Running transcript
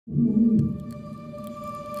No!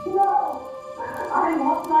 I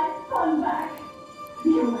want my son back!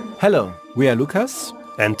 Hello, we are Lukas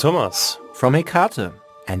and Thomas from Hekate,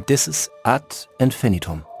 and this is Ad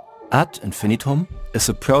Infinitum. Ad Infinitum is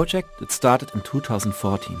a project that started in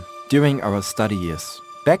 2014, during our study years.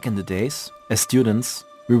 Back in the days, as students,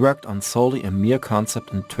 we worked on solely a mere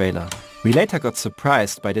concept and trailer. We later got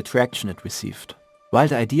surprised by the traction it received. While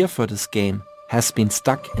the idea for this game has been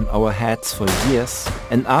stuck in our heads for years,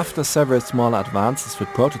 and after several small advances with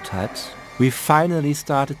prototypes, we finally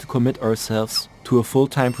started to commit ourselves to a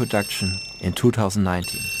full-time production in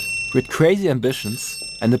 2019. With crazy ambitions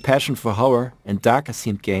and a passion for horror and darker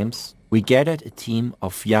themed games, we gathered a team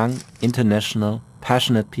of young, international,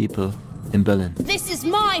 passionate people in Berlin. This is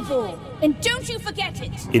my ball, and don't you forget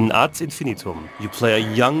it! In Ad Infinitum, you play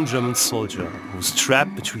a young German soldier who's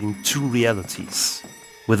trapped between two realities.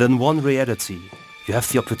 Within one reality, you have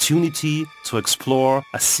the opportunity to explore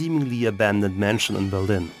a seemingly abandoned mansion in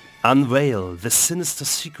Berlin. Unveil the sinister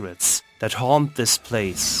secrets that haunt this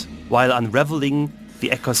place, while unraveling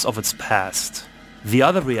the echoes of its past. The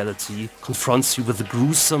other reality confronts you with the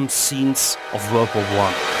gruesome scenes of World War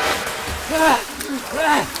I.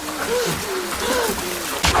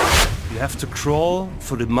 You have to crawl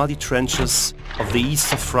through the muddy trenches of the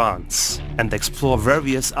east of France and explore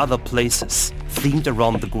various other places themed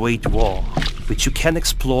around the Great War, which you can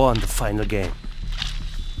explore in the final game.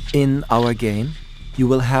 In our game, you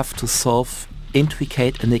will have to solve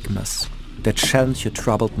intricate enigmas that challenge your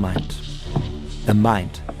troubled mind. A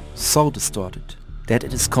mind so distorted that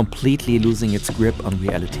it is completely losing its grip on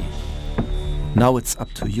reality. Now it's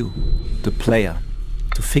up to you, the player,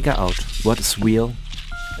 to figure out what is real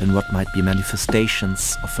and what might be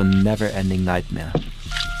manifestations of a never-ending nightmare.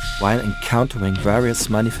 While encountering various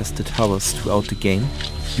manifested horrors throughout the game,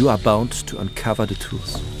 you are bound to uncover the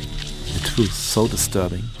truth. The truth so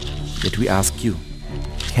disturbing that we ask you,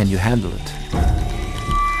 can you handle it?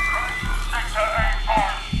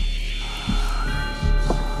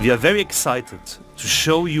 We are very excited to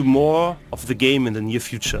show you more of the game in the near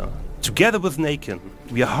future. Together with Nakin,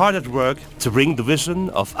 we are hard at work to bring the vision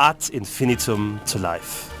of Ad Infinitum to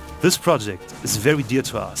life. This project is very dear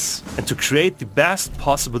to us, and to create the best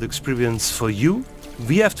possible experience for you,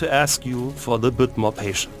 we have to ask you for a little bit more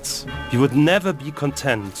patience. We would never be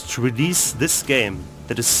content to release this game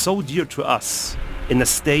that is so dear to us in a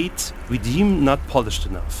state we deem not polished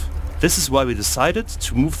enough. This is why we decided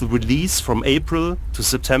to move the release from April to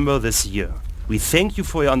September this year. We thank you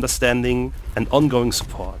for your understanding and ongoing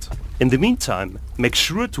support. In the meantime, make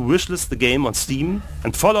sure to wishlist the game on Steam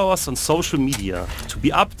and follow us on social media to be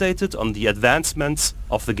updated on the advancements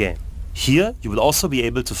of the game. Here you will also be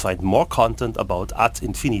able to find more content about Ad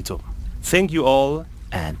Infinitum. Thank you all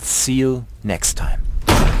and see you next time.